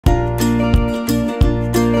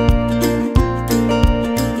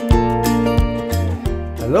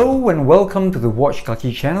Hello and welcome to the Watch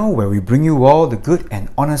Kaki channel, where we bring you all the good and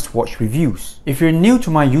honest watch reviews. If you're new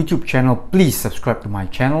to my YouTube channel, please subscribe to my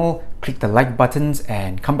channel, click the like buttons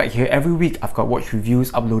and come back here every week. I've got watch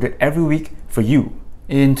reviews uploaded every week for you.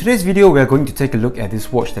 In today's video, we're going to take a look at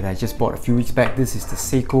this watch that I just bought a few weeks back. This is the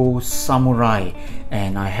Seiko Samurai,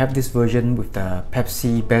 and I have this version with the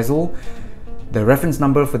Pepsi bezel. The reference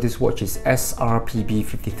number for this watch is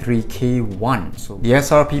SRPB53K1. So the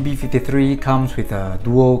SRPB53 comes with a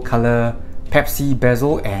dual color Pepsi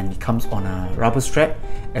bezel, and it comes on a rubber strap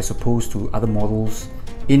as opposed to other models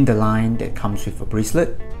in the line that comes with a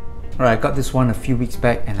bracelet. Alright, I got this one a few weeks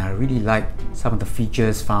back and I really like some of the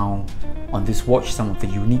features found on this watch, some of the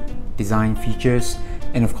unique design features,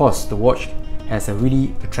 and of course the watch has a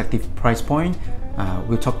really attractive price point.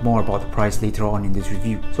 We'll talk more about the price later on in this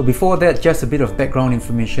review. So before that, just a bit of background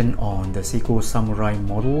information on the Seiko Samurai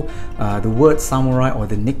model. The word Samurai or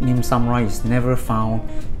the nickname Samurai is never found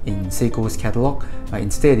in Seiko's catalog.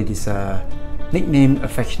 Instead, it is a nickname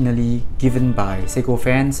affectionately given by Seiko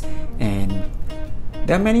fans, and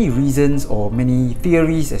there are many reasons or many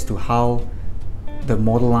theories as to how the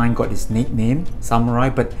model line got its nickname Samurai,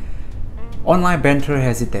 but online banter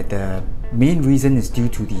has it that the main reason is due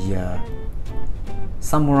to the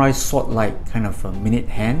samurai sword-like kind of a minute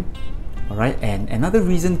hand. Alright, and another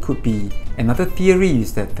reason could be, another theory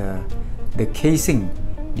is that the casing,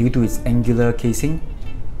 due to its angular casing,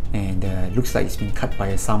 and looks like it's been cut by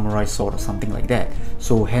a samurai sword or something like that,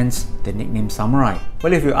 so hence the nickname Samurai.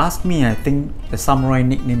 Well, if you ask me, I think the Samurai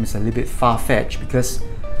nickname is a little bit far-fetched, because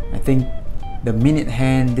I think the minute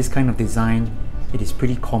hand, this kind of design, it is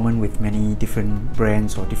pretty common with many different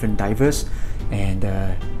brands or different divers, and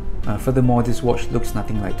furthermore, this watch looks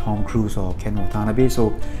nothing like Tom Cruise or Ken Watanabe,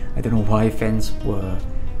 so I don't know why fans were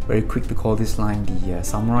very quick to call this line the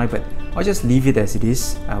Samurai, but I'll just leave it as it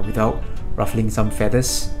is without ruffling some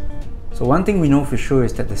feathers. So one thing we know for sure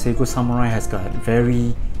is that the Seiko Samurai has got a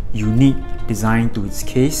very unique design to its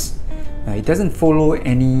case. It doesn't follow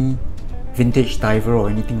any vintage diver or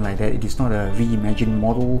anything like that. It is not a reimagined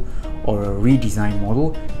model or a redesigned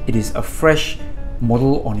model. It is a fresh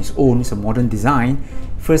model on its own. It's a modern design.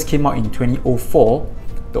 First came out in 2004,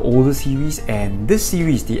 the older series, and this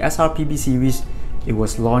series, the SRPB series, it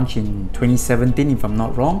was launched in 2017 if I'm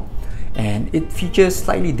not wrong, and it features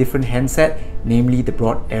slightly different handset, namely the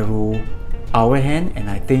broad arrow hour hand,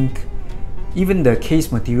 and I think even the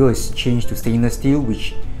case material is changed to stainless steel,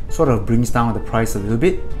 which sort of brings down the price a little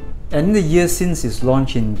bit. And in the years since its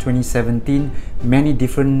launch in 2017, many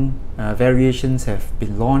different variations have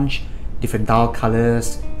been launched, different dial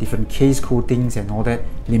colors, different case coatings and all that,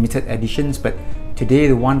 limited editions, but today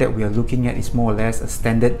the one that we are looking at is more or less a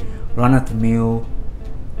standard run-of-the-mill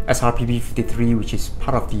SRPB53, which is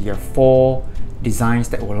part of the 4 designs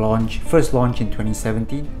that were first launched in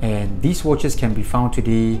 2017, and these watches can be found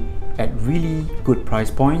today at really good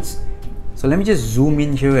price points. So let me just zoom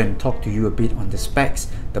in here and talk to you a bit on the specs.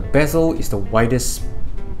 The bezel is the widest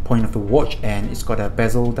point of the watch, and it's got a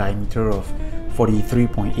bezel diameter of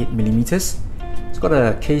 43.8 millimeters. It's got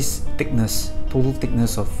a case thickness, total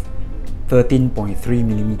thickness of 13.3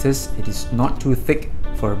 millimeters. It is not too thick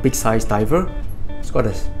for a big size diver. It's got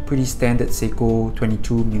a pretty standard Seiko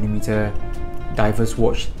 22 millimeter diver's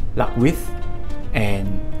watch lug width,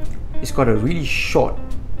 and it's got a really short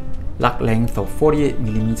lug length of 48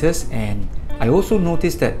 millimeters. And I also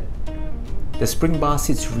noticed that the spring bar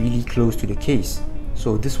sits really close to the case.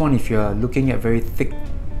 So this one, if you're looking at very thick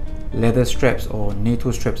leather straps or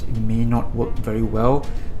NATO straps, it may not work very well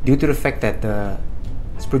due to the fact that the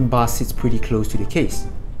spring bar sits pretty close to the case.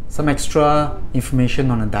 Some extra information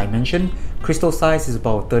on the dimension. Crystal size is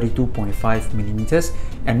about 32.5 millimeters,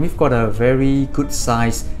 and we've got a very good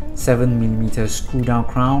size 7 millimeter screw down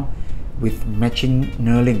crown with matching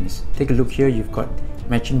knurlings. Take a look here, you've got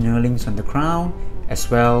matching knurlings on the crown as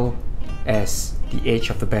well as the edge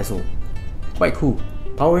of the bezel. Quite cool.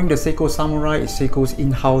 Powering the Seiko Samurai is Seiko's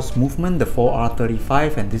in-house movement, the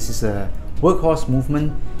 4R35, and this is a workhorse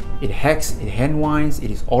movement. It hacks, it hand winds,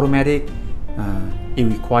 it is automatic, it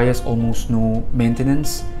requires almost no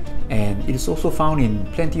maintenance, and it is also found in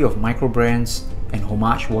plenty of micro brands and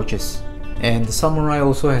homage watches. And the Samurai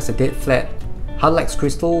also has a dead flat Hardlex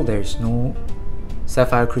crystal. There is no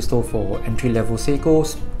sapphire crystal for entry-level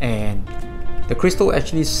Seikos, and the crystal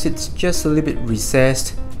actually sits just a little bit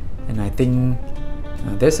recessed, and I think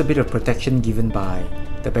there's a bit of protection given by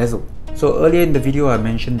the bezel. So earlier in the video I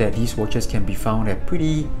mentioned that these watches can be found at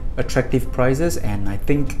pretty attractive prices, and I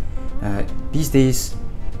think these days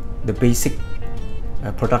the basic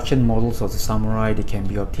production models of the Samurai, they can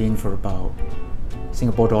be obtained for about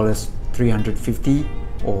Singapore dollars 350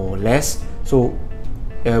 or less. So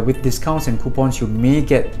with discounts and coupons, you may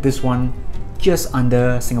get this one just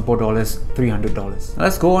under Singapore dollars, $300. Now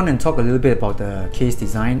let's go on and talk a little bit about the case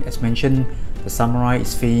design. As mentioned, the Samurai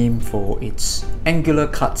is famed for its angular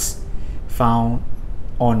cuts found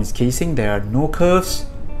on its casing. There are no curves,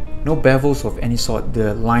 no bevels of any sort.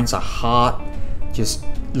 The lines are hard, just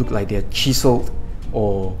look like they're chiseled,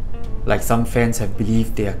 or like some fans have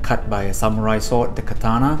believed they are cut by a samurai sword, the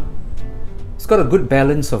katana. It's got a good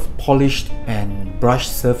balance of polished and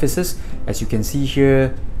brushed surfaces. As you can see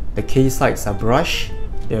here, the case sides are brushed,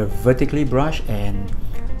 they're vertically brushed, and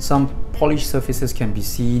some polished surfaces can be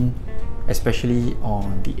seen, especially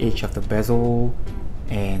on the edge of the bezel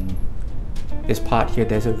and this part here.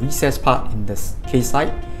 There's a recessed part in this case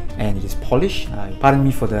side and it is polished. Pardon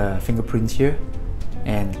me for the fingerprints here.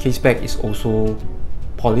 And case back is also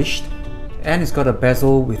polished, and it's got a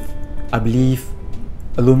bezel with, I believe,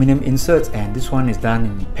 aluminum inserts, and this one is done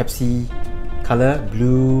in Pepsi color,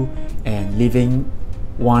 blue, and leaving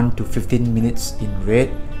 1 to 15 minutes in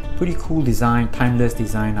red. Pretty cool design, timeless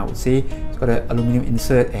design, I would say. It's got an aluminum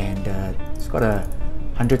insert, and it's got a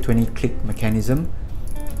 120 click mechanism.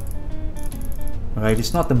 Alright,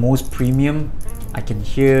 it's not the most premium. I can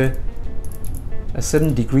hear a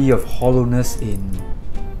certain degree of hollowness in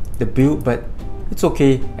the build, but it's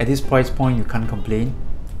okay. At this price point, you can't complain.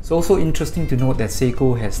 It's also interesting to note that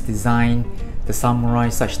Seiko has designed the Samurai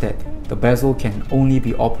such that the bezel can only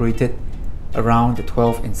be operated around the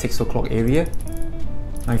 12 and 6 o'clock area.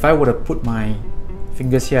 Now if I were to put my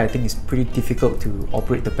fingers here, I think it's pretty difficult to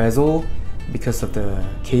operate the bezel because of the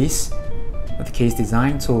case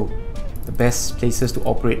design. So the best places to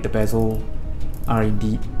operate the bezel are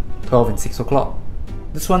indeed 12 and 6 o'clock.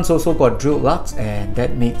 This one's also got drilled lugs, and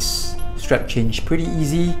that makes strap change pretty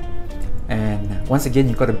easy. And once again,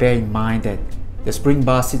 you've got to bear in mind that the spring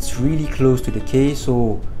bar sits really close to the case,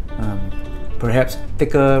 so perhaps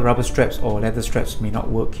thicker rubber straps or leather straps may not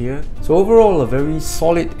work here. So overall, a very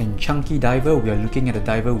solid and chunky diver. We are looking at a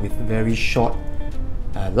diver with very short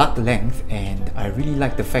lug length, and I really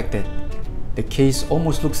like the fact that the case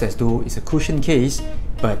almost looks as though it's a cushion case,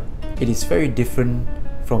 but it is very different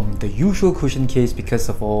from the usual cushion case because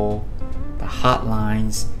of all the hard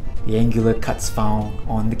lines, the angular cuts found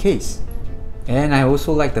on the case. And I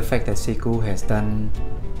also like the fact that Seiko has done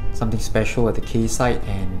something special at the case side,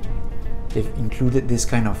 and they've included this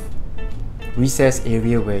kind of recessed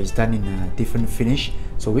area where it's done in a different finish.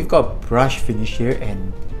 So we've got brush finish here,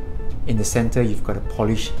 and in the center you've got a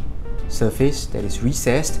polished surface that is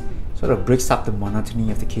recessed. Sort of breaks up the monotony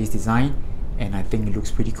of the case design, and I think it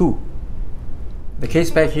looks pretty cool. The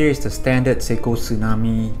case back here is the standard Seiko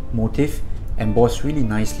Tsunami motif, embossed really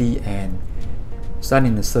nicely, and it's done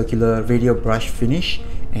in a circular radial brush finish.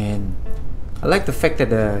 And I like the fact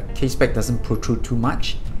that the case back doesn't protrude too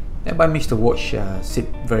much. That makes the watch sit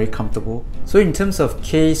very comfortable. So in terms of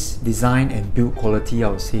case design and build quality, I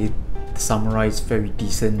would say the Samurai is very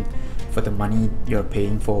decent for the money you're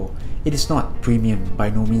paying for. It is not premium,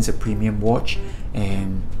 by no means a premium watch,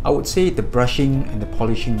 and I would say the brushing and the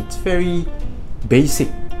polishing, it's very basic,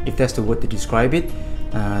 if that's the word to describe it.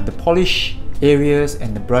 The polish areas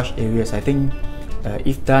and the brush areas, I think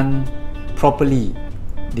if done properly,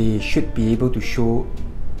 they should be able to show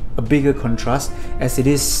a bigger contrast. As it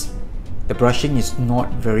is, the brushing is not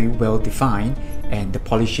very well defined and the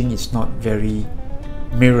polishing is not very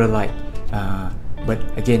mirror-like.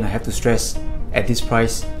 But again, I have to stress, at this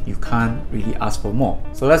price, you can't really ask for more.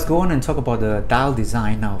 So let's go on and talk about the dial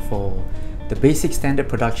design now. For the basic standard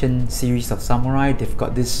production series of Samurai, they've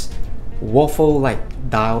got this waffle-like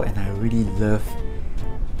dial, and I really love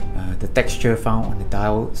the texture found on the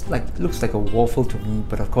dial. It's looks like a waffle to me,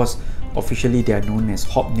 but of course, officially they are known as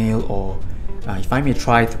hobnail, or if I may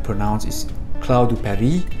try to pronounce, it's Cloud du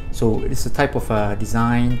Paris. So it's a type of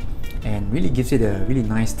design and really gives it a really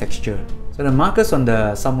nice texture. So the markers on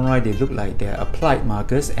the Samurai, they look like they're applied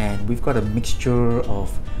markers, and we've got a mixture of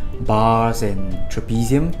bars and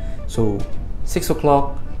trapezium. So 6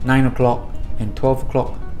 o'clock, 9 o'clock and 12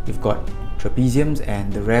 o'clock, we've got trapeziums,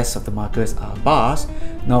 and the rest of the markers are bars.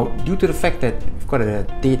 Now, due to the fact that we've got a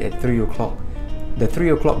date at 3 o'clock, the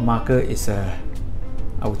 3 o'clock marker is I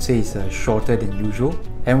would say it's shorter than usual.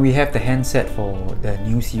 And we have the handset for the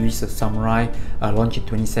new series of Samurai, launched in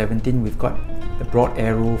 2017. We've got the broad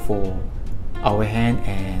arrow for our hand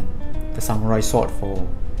and the Samurai sword for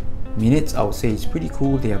minutes. I would say it's pretty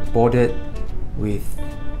cool. They are bordered with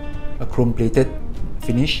a chrome plated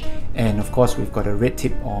finish, and of course we've got a red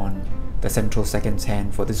tip on the central seconds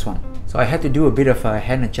hand for this one. So I had to do a bit of a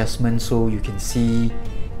hand adjustment so you can see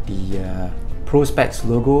the Pro Specs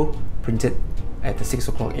logo printed at the 6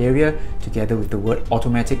 o'clock area, together with the word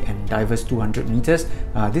automatic and divers 200 meters.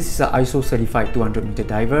 This is an ISO certified 200 meter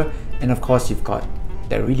diver, and of course you've got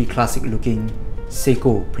that really classic looking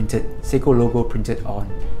Seiko logo printed on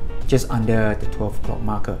just under the 12 o'clock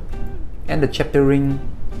marker. And the chapter ring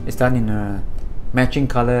is done in a matching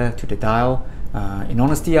color to the dial. In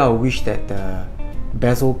honesty, I wish that the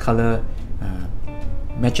bezel color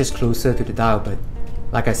matches closer to the dial, but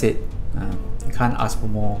like I said, you can't ask for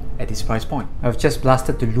more at this price point. I've just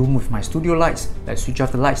blasted the lume with my studio lights. Let's switch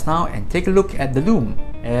off the lights now and take a look at the lume.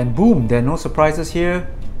 And boom, there are no surprises here.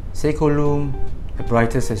 Seiko lume, the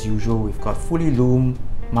brightest as usual. We've got fully lume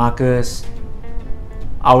markers,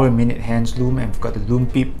 hour, minute, hands lume, and we've got the lume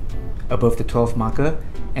peep above the 12 marker.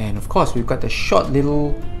 And of course, we've got the short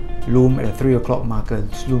little lume at the 3 o'clock marker.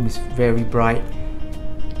 This lume is very bright.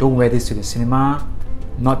 Don't wear this to the cinema.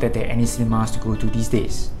 Not that there are any cinemas to go to these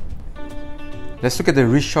days. Let's look at the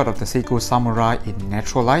wrist shot of the Seiko Samurai in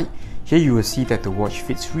natural light. Here you will see that the watch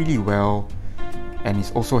fits really well and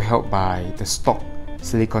is also held by the stock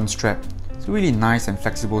silicone strap. It's a really nice and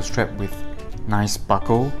flexible strap with nice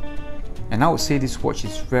buckle. And I would say this watch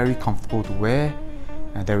is very comfortable to wear.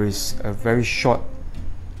 There is a very short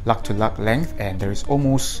lug to lug length, and there is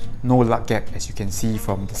almost no lug gap, as you can see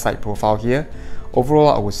from the side profile here. Overall,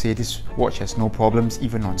 I would say this watch has no problems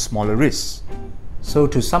even on smaller wrists. So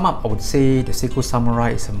to sum up, I would say the Seiko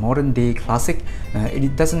Samurai is a modern day classic.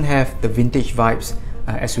 It doesn't have the vintage vibes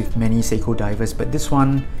as with many Seiko divers, but this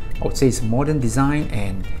one I would say is a modern design,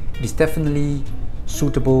 and it is definitely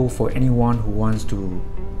suitable for anyone who wants to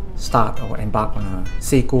start or embark on a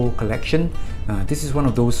Seiko collection. This is one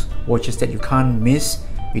of those watches that you can't miss.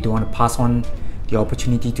 You don't want to pass on the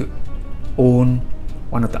opportunity to own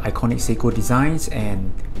one of the iconic Seiko designs,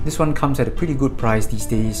 and this one comes at a pretty good price these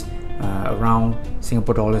days, around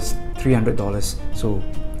Singapore dollars, $300. So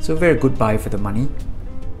it's a very good buy for the money.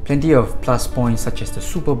 Plenty of plus points such as the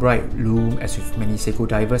super bright lume as with many Seiko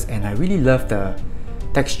divers, and I really love the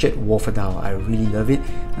textured waffle dial. I really love it.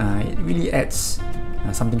 It really adds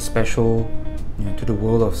something special to the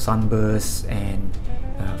world of sunbursts and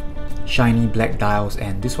shiny black dials,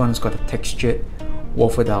 and this one's got a textured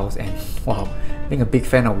waffle dials, and wow, being a big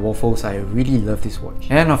fan of waffles, I really love this watch.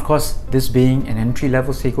 And of course, this being an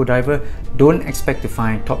entry-level Seiko diver, don't expect to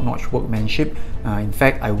find top-notch workmanship. In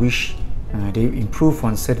fact, I wish they improve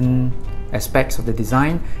on certain aspects of the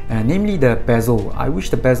design, namely the bezel. I wish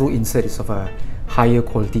the bezel insert is of a higher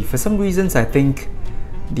quality. For some reasons, I think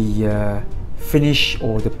the finish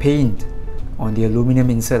or the paint on the aluminum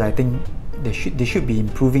insert, I think they should be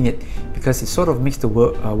improving it, because it sort of makes the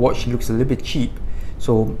watch looks a little bit cheap.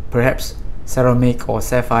 So perhaps ceramic or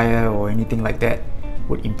sapphire or anything like that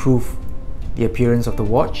would improve the appearance of the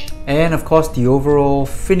watch. And of course, the overall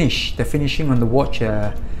finish, the finishing on the watch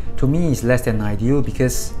to me is less than ideal,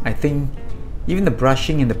 because I think even the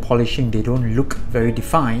brushing and the polishing, they don't look very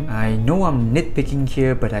defined. I know I'm nitpicking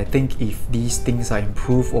here, but I think if these things are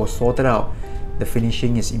improved or sorted out, the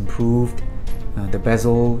finishing is improved, the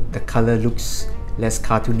bezel, the color looks less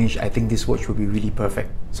cartoonish, I think this watch will be really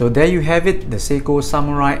perfect. So there you have it, the Seiko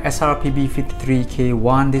Samurai SRPB53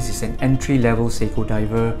 K1. This is an entry-level Seiko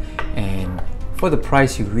diver, and for the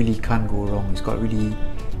price you really can't go wrong. It's got really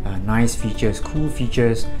nice features, cool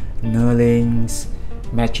features, knurlings,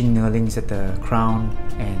 matching knurlings at the crown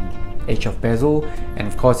and edge of bezel, and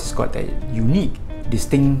of course it's got that unique,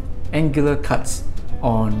 distinct angular cuts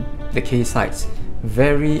on the K sides.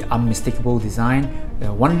 Very unmistakable design.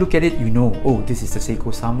 One look at it, you know, oh, this is the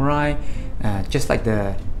Seiko Samurai, just like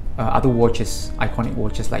the other watches, iconic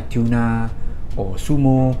watches like Tuna or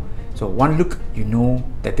Sumo. So one look, you know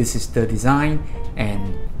that this is the design,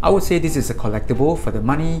 and I would say this is a collectible. For the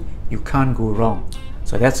money, you can't go wrong.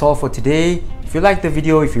 So that's all for today. If you like the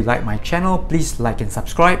video, if you like my channel, please like and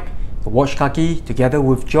subscribe. The Watch Kaki together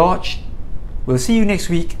with George. We'll see you next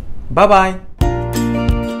week. Bye bye.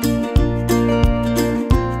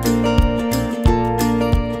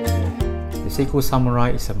 Seiko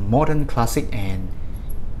Samurai is a modern classic, and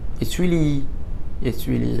it's really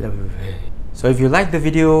so if you like the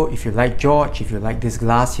video, if you like George, if you like this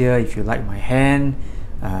glass here, if you like my hand,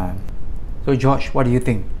 so George, what do you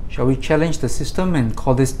think? Shall we challenge the system and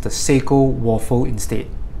call this the Seiko waffle instead?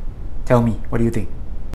 Tell me, what do you think?